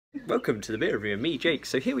Welcome to the beer review, me, Jake.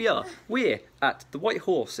 So here we are. We're at the White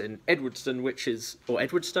Horse in Edwardstone, which is, or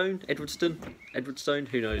Edwardstone,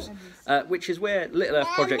 who knows? Which is where Little Earth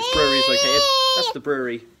Project's brewery is located. That's the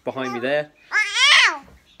brewery behind me there.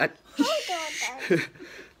 And,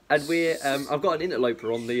 and we're, I've got an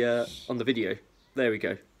interloper on the video. There we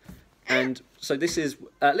go. And so this is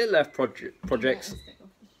Little Earth Project's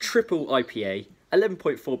triple IPA,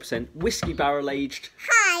 11.4%, whiskey barrel aged.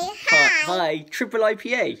 Hi, triple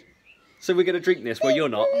IPA. So we're going to drink this. Well, you're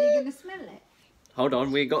not. Are you going to smell it? Hold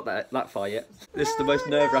on, we ain't got that far yet. This is the most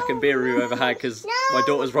nerve-wracking beer review I've ever had because my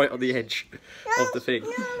daughter's right on the edge of the thing.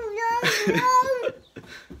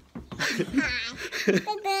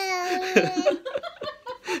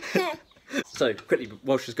 So, quickly,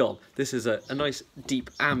 while she's gone, this is a nice,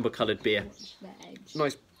 deep, amber-coloured beer.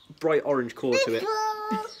 Nice, bright orange core to it.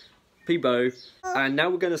 Peebo. And now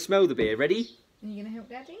we're going to smell the beer. Ready? Are you going to help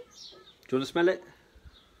Daddy? Do you want to smell it?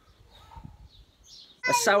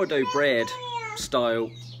 A sourdough bread style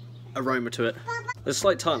aroma to it. There's a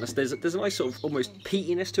slight tartness. There's a nice sort of almost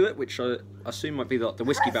peatiness to it, which I assume might be like the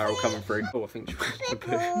whiskey barrel coming through. Oh, I think she went to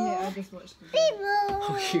poo. Yeah, I just watched the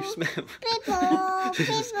Oh, you smell.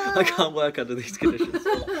 I can't work under these conditions.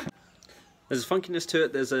 There's a funkiness to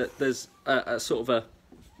it. There's a sort of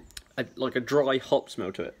like a dry hop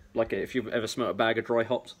smell to it. Like if you've ever smelled a bag of dry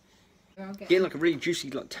hops. Getting like a really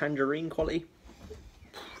juicy like tangerine quality.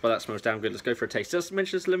 Well, that smells damn good. Let's go for a taste. Just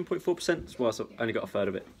mention it's 11.4%. Well, I've only got a third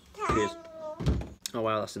of it. Cheers. Oh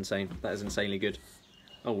wow, that's insane. That is insanely good.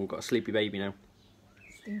 Oh, we've got a sleepy baby now.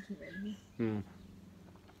 stinky baby.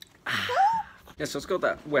 Yeah, so it's got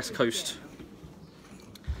that West Coast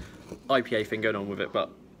IPA thing going on with it,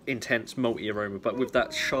 but intense malty aroma, but with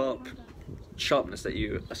that sharpness that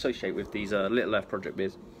you associate with these Little Earth Project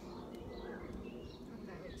beers.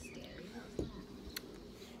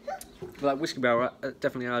 That whiskey barrel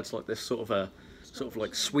definitely adds like this sort of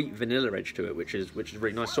like sweet vanilla edge to it, which is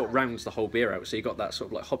really nice. Sort of rounds the whole beer out. So you got that sort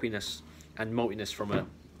of like hoppiness and maltiness from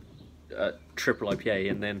a triple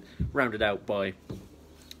IPA, and then rounded out by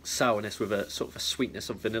sourness with a sort of a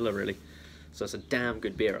sweetness of vanilla, really. So it's a damn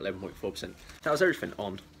good beer at 11.4%. That was everything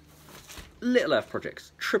on Little Earth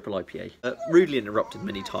Project's triple IPA. Rudely interrupted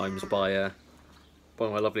many times by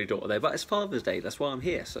my lovely daughter there, but it's Father's Day. That's why I'm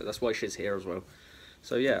here. So that's why she's here as well.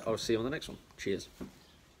 So yeah, I'll see you on the next one. Cheers.